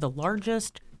has one of the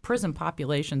largest prison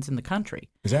populations in the country.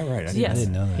 is that right? Yes. I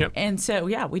didn't know that. Yep. And so,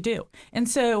 yeah, we do. And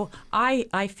so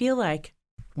I feel like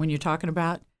when you're talking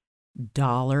about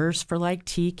dollars for like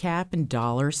TCAP and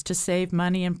dollars to save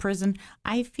money in prison,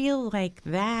 I feel like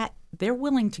that they're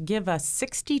willing to give us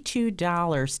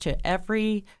 $62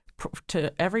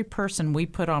 to every person we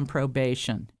put on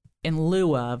probation in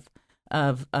lieu of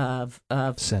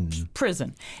Send.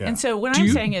 prison. Yeah. And so what Do I'm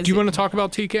you, saying is, do you want to talk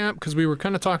about TCAP? Because we were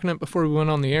kind of talking it before we went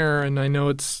on the air, and I know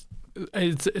it's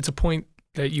a point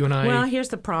that you and I. well, here's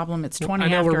the problem. It's 20 I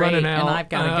know after we're running 8, out and I've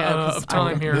got to go 'cause of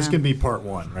time here. This can be part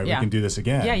one, right? Yeah. We can do this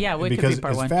again. Yeah, we could because be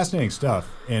part it's one. fascinating stuff,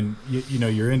 and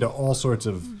you're into all sorts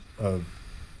of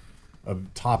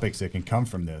topics that can come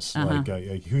from this, Uh-huh.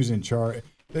 like who's in charge.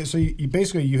 So you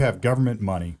basically you have government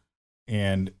money,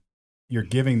 and you're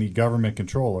giving the government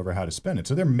control over how to spend it.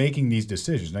 So they're making these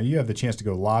decisions. Now you have the chance to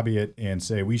go lobby it and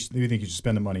say we think you should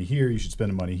spend the money here. You should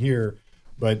spend the money here.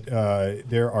 But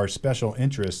there are special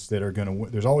interests that are going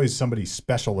to. There's always somebody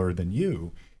specialer than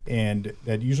you, And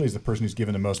that usually is the person who's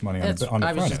given the most money on the front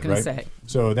I was just end, going right? to say.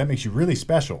 So that makes you really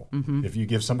special if you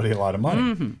give somebody a lot of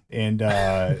money. And so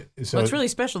Well, it's really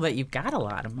special that you've got a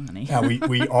lot of money. now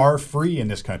we are free in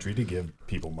this country to give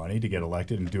people money to get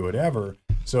elected and do whatever.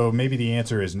 So maybe the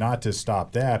answer is not to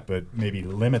stop that, but maybe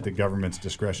limit the government's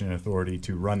discretion and authority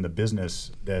to run the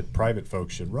business that private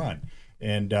folks should run.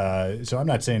 And so I'm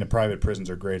not saying the private prisons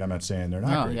are great. I'm not saying they're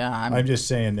not great. Yeah, I'm just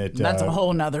saying that That's a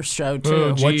whole nother show too. Oh,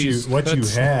 what geez, you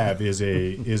that's- have is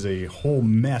a whole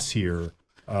mess here,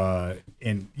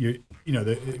 and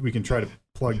we can try to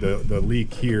plug the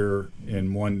leak here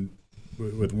in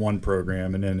with one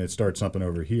program, and then it starts something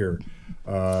over here,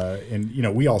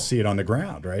 and we all see it on the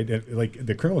ground, right? Like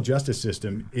the criminal justice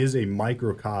system is a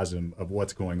microcosm of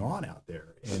what's going on out there,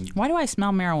 and Why do I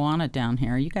smell marijuana down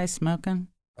here? Are you guys smoking?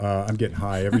 I'm getting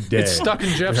high every day. It's stuck in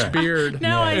Jeff's beard.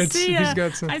 No, I see He's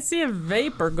got some. I see a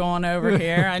vapor going over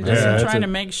here. I just Yeah, am that's trying to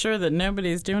make sure that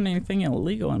nobody's doing anything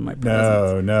illegal in my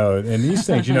presence. No, and these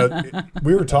things,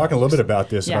 we were talking a little bit about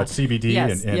this Yeah. about CBD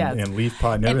Yes, and, yes. and leaf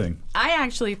pot and everything. I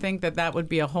actually think that would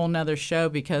be a whole nother show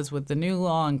because with the new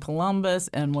law in Columbus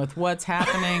and with what's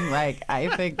happening, like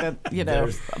I think that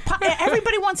pot,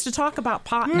 everybody wants to talk about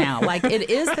pot now. Like it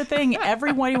is the thing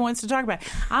everybody wants to talk about.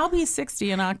 I'll be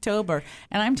 60 in October,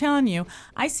 and I'm telling you,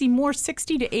 I see more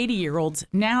 60 to 80-year-olds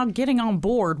now getting on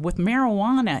board with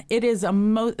marijuana. It is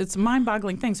it's a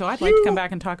mind-boggling thing. So I'd like to come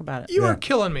back and talk about it. You are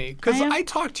killing me because I am? I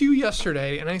talked to you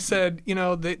yesterday and I said,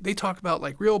 they talk about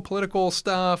like real political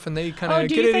stuff and they kind Oh, of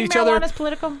do get you at think each other. marijuana's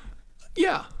political?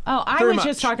 Yeah. Oh, I very was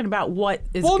just much. talking about what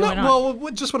is Well, going on.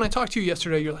 well, just when I talked to you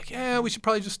yesterday, you're like, yeah, we should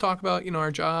probably just talk about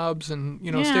our jobs and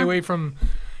Yeah. stay away from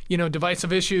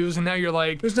divisive issues. And now you're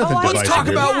like, There's nothing I let's divisive talk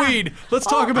here. about Yeah. weed. Let's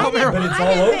talk about marijuana. But it's I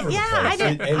all didn't- over the yeah, place. I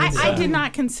did. And it's, I did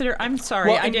not consider. I'm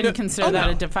sorry. Well, I didn't consider that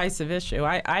no. a divisive issue.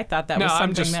 I thought that No, was I'm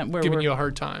something just that we're giving you a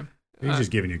hard time. He's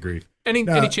just giving you grief. Any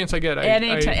chance I get,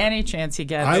 any chance he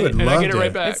gets. I would and love I get it to.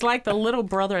 right back. It's like the little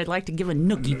brother I'd like to give a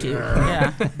nookie to.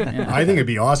 Yeah. I think it'd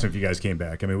be awesome if you guys came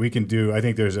back. I mean, we can do. I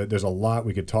think there's a lot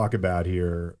we could talk about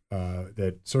here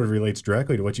that sort of relates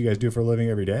directly to what you guys do for a living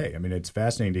every day. I mean, it's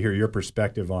fascinating to hear your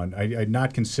perspective on. I'd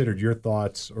not considered your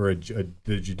thoughts or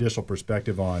the judicial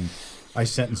perspective on. I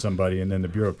sentence somebody and then the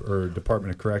Bureau or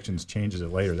Department of Corrections changes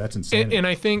it later. That's insane. And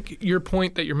I think your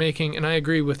point that you're making, and I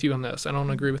agree with you on this, I don't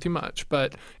agree with you much,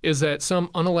 but is that some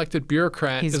unelected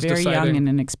bureaucrat He's is very deciding, young and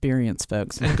inexperienced,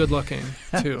 folks. and good looking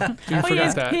too. You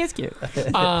forgot that. He is cute.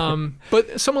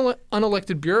 But some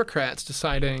unelected bureaucrats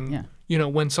deciding, Yeah.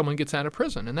 when someone gets out of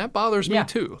prison, and that bothers me Yeah.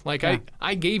 too. Like Yeah.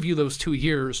 I gave you those 2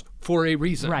 years for a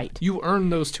reason. Right. You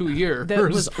earned those 2 years. That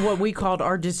was what we called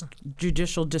our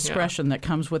judicial discretion that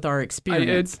comes with our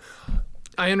experience.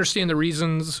 I understand the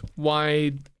reasons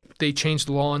why they changed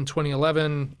the law in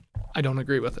 2011. I don't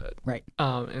agree with it. Right.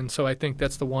 And so I think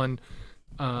that's the one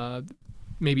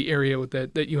maybe area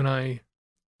that you and I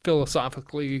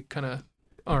philosophically kind of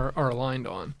are aligned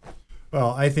on.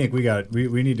 Well, I think we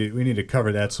need to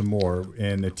cover that some more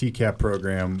in the TCAP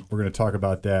program. We're going to talk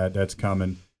about that. That's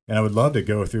coming, and I would love to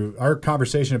go through our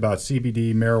conversation about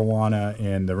CBD, marijuana,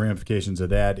 and the ramifications of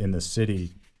that in the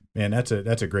city. Man, that's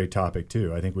a great topic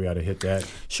too. I think we ought to hit that.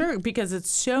 Sure, because it's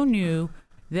so new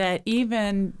that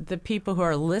even the people who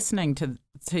are listening to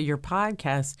your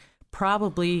podcast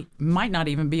probably might not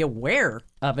even be aware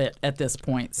of it at this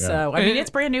point. Yeah. So, I mean, it's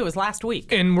brand new. It was last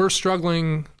week. And we're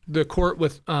struggling the court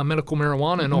with medical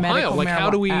marijuana in Ohio. Medical Like, how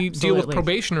do we deal with absolutely.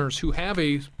 probationers who have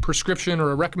a prescription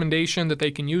or a recommendation that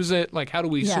they can use it? Like, how do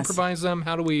we Yes. supervise them?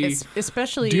 How do we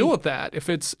Especially deal with that? If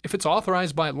it's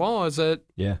authorized by law, is it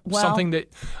Yeah. Well, something that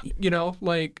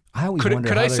like? I always could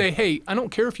wonder I how say, hey, I don't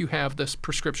care if you have this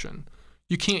prescription.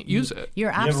 You can't use it. You're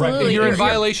right. absolutely You're in You're-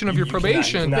 violation of your You cannot-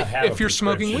 probation cannot have a if you're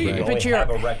smoking prescription. weed. You But only you're- have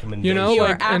a recommendation. you know, You're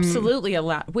like, and- absolutely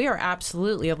allowed. We are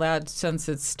absolutely allowed, since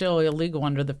it's still illegal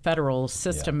under the federal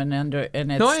system, and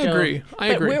it's No, I still, agree. I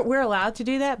but agree. We're allowed to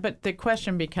do that, but the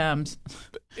question becomes,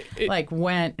 like,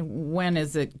 when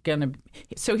is it gonna?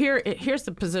 So here's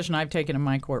the position I've taken in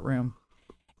my courtroom.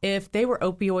 If they were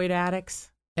opioid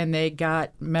addicts and they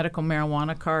got medical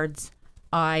marijuana cards,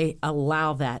 I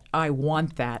allow that. I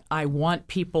want that. I want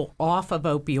people off of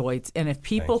opioids. And if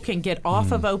people can get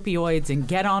off of opioids and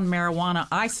get on marijuana,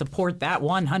 I support that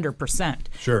 100%.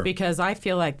 Sure. Because I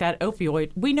feel like that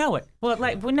opioid, we know it. Well,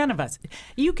 none of us.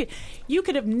 You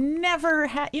could have never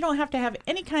had, you don't have to have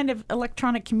any kind of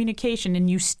electronic communication, and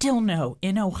you still know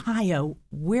in Ohio,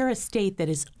 we're a state that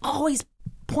is always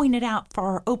pointed out for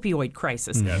our opioid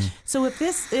crisis. So if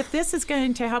this is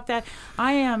going to help that,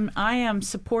 I am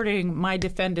supporting my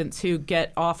defendants who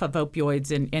get off of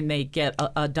opioids and they get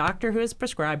a doctor who is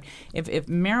prescribed. If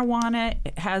marijuana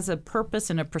has a purpose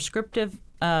and a prescriptive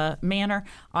manner,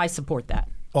 I support that.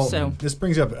 Oh, So this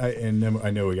brings up, and then I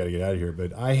know we got to get out of here,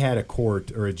 but I had a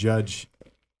court or a judge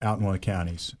out in one of the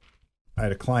counties. I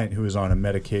had a client who was on a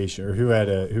medication or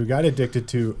who got addicted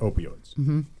to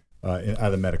opioids out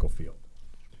of the medical field.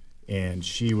 And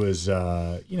she was,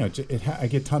 I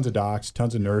get tons of docs,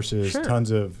 tons of nurses,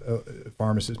 tons of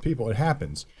pharmacists, people. It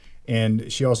happens.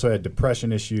 And she also had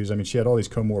depression issues. I mean, she had all these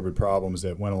comorbid problems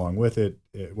that went along with it,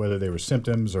 whether they were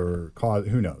symptoms or cause,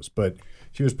 who knows. But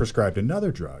she was prescribed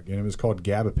another drug, and it was called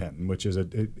gabapentin, which is and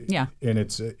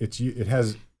it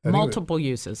has multiple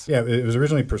uses. Yeah, it was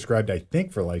originally prescribed, I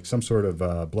think, for like some sort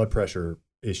of blood pressure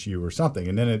issue or something,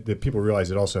 and then the people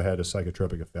realized it also had a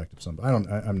psychotropic effect of something.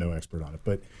 I'm no expert on it,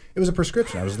 but it was a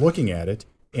prescription. I was looking at it,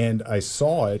 and I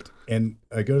saw it, and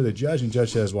I go to the judge, and the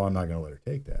judge says, "Well, I'm not going to let her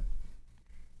take that."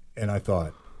 And I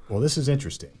thought, well, this is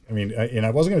interesting. I mean, and I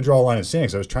wasn't going to draw a line in the sand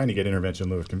because I was trying to get intervention in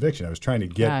lieu of conviction. I was trying to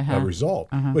get a result,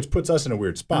 which puts us in a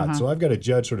weird spot. So I've got a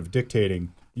judge sort of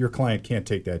dictating, your client can't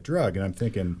take that drug. And I'm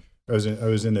thinking, I was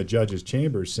in the judge's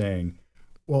chambers saying,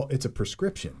 well, it's a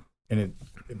prescription. And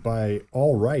by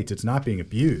all rights, it's not being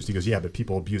abused. He goes, yeah, but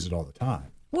people abuse it all the time.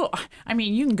 Well, I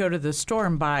mean, you can go to the store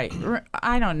and buy,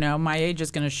 I don't know, my age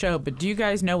is going to show, but do you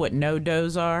guys know what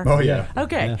no-dos are? Oh, yeah.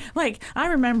 Okay. Yeah. Like, I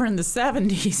remember in the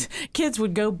 70s, kids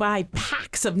would go buy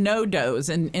packs of no-dos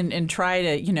and try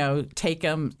to, take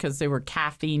them because they were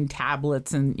caffeine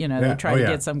tablets and, they try to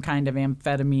get some kind of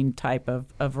amphetamine type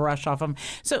of rush off them.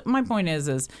 So my point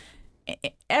is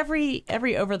every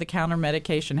over-the-counter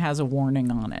medication has a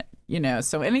warning on it.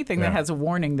 So anything that has a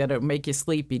warning that it'll make you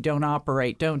sleepy, don't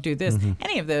operate, don't do this,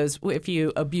 any of those, if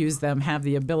you abuse them, have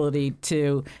the ability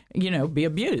to, be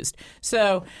abused.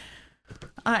 So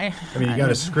I mean, you got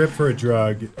a script for a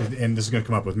drug, and this is going to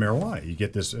come up with marijuana. You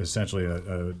get this essentially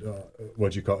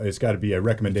what you call, it's got to be a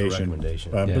recommendation,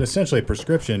 but essentially a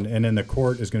prescription, and then the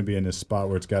court is going to be in this spot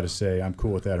where it's got to say, I'm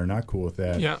cool with that or not cool with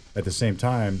that. Yeah. At the same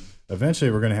time,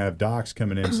 eventually we're going to have docs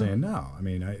coming in saying, no, I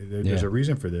mean, there's a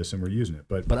reason for this, and we're using it.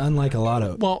 But unlike a lot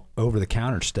of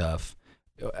over-the-counter stuff,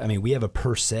 I mean, we have a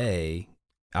per se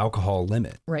alcohol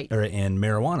limit, right, and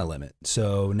marijuana limit.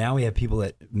 So now we have people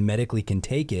that medically can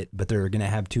take it, but they're going to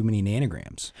have too many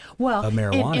nanograms of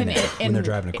marijuana when they're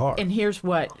driving a car. And here's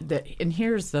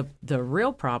the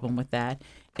real problem with that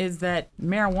is that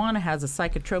marijuana has a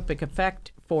psychotropic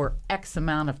effect for X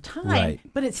amount of time,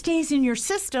 but it stays in your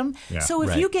system. Yeah. So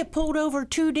if you get pulled over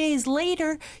 2 days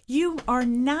later, you are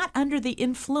not under the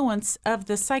influence of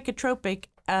the psychotropic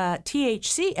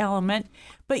THC element,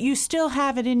 but you still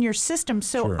have it in your system.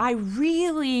 So I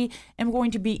really am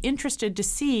going to be interested to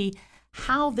see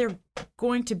how they're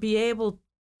going to be able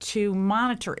to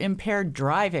monitor impaired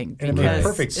driving, because it made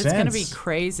perfect sense. It's going to be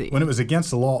crazy. When it was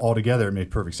against the law altogether, it made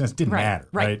perfect sense. It didn't matter,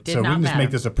 right? Did so we not can just matter.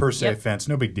 make this a per se offense,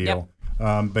 no big deal. Yep.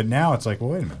 But now it's like,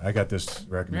 well, wait a minute. I got this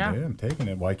recommendation. I'm taking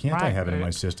it. Why can't I have it in my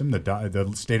system?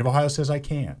 The state of Ohio says I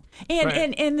can.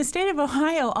 And the state of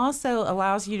Ohio also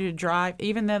allows you to drive,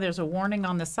 even though there's a warning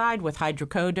on the side with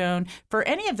hydrocodone, for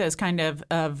any of those kind of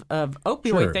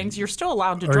opioid things, you're still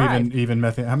allowed to drive. Or even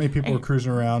methane. How many people are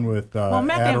cruising around with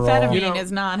methamphetamine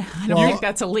is not. I don't think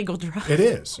that's a legal drug. It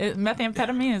is.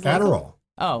 Methamphetamine is Adderall. legal.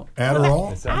 Oh,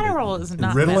 Adderall. Adderall is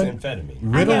not methamphetamine.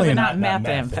 Ritalin, not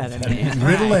methamphetamine.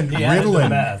 Ritalin.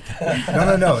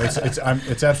 No.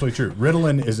 It's absolutely true.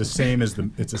 Ritalin is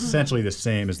it's essentially the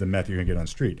same as the meth you're gonna get on the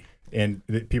street, and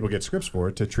people get scripts for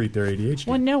it to treat their ADHD.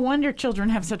 Well, no wonder children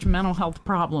have such mental health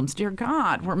problems. Dear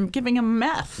God, we're giving them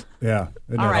meth. Yeah.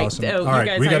 All right. Awesome? So all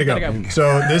right, we gotta go.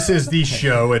 So this is the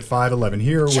show at 511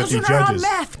 here with the judges. Children are on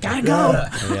meth. Gotta go.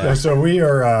 Yeah. So we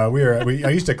are. I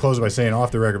used to close by saying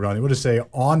off the record, but we'll just say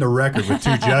on the record with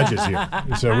two judges here.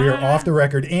 So we are off the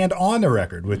record and on the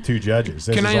record with two judges.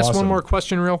 Can I ask one more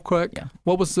question real quick? Yeah.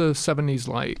 What was the 70s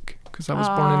like? Because I was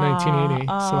born in 1980,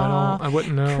 so I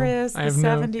wouldn't know. Chris, I have the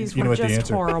 70s were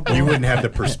just horrible. You wouldn't have the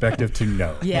perspective to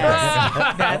know.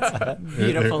 Yes, that's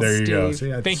beautiful, there you Steve. Go.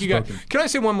 So, Thank you, guys. Can I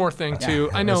say one more thing, too?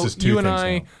 I know you and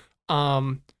I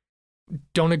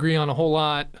don't agree on a whole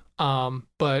lot,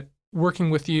 but working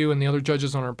with you and the other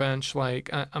judges on our bench, like,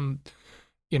 I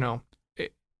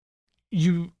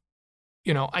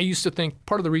used to think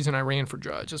part of the reason I ran for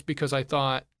judge is because I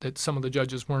thought that some of the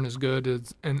judges weren't as good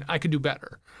and I could do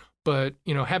better. But,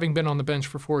 having been on the bench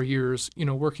for 4 years,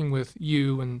 working with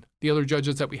you and the other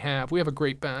judges that we have a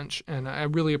great bench. And I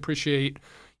really appreciate,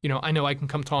 I know I can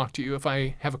come talk to you if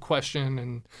I have a question.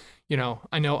 And,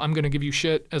 I know I'm going to give you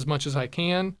shit as much as I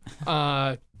can.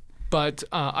 But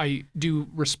I do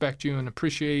respect you and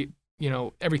appreciate,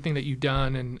 everything that you've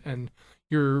done and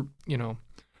your,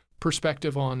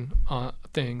 perspective on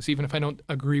things, even if I don't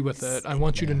agree with it. I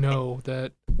want you to know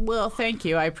that. Well, thank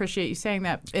you. I appreciate you saying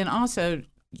that. And also,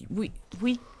 we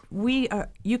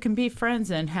you can be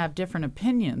friends and have different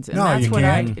opinions, and No, that's you what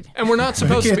can't. And we're not We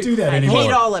supposed to can't be. do that I anymore.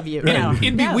 hate all of you. No, It'd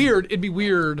be no. weird. It'd be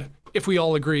weird if we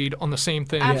all agreed on the same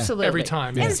thing Absolutely. every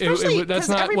time. And especially That's 'cause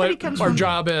not everybody what comes our from-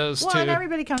 job is. Well, and to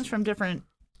everybody comes from different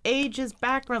ages,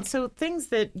 backgrounds, so things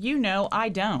that you know I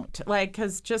don't, like,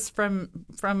 because just from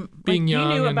Being like, you young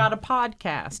knew and- about a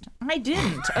podcast, I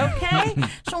didn't. Okay,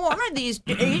 so one of these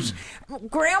days,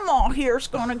 Grandma here's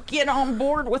gonna get on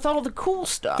board with all the cool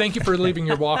stuff. Thank you for leaving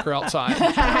your walker outside. too.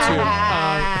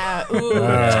 Ooh. All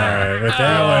right, with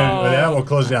that, we'll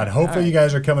close it out. Hopefully, you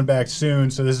guys are coming back soon.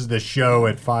 So this is the show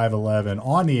at 511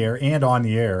 on the air and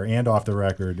off the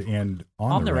record and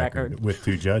on the record with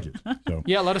two judges. So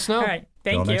Yeah, let us know. All right,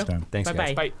 thank till you. next time. Thanks, Bye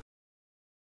guys. bye. Bye.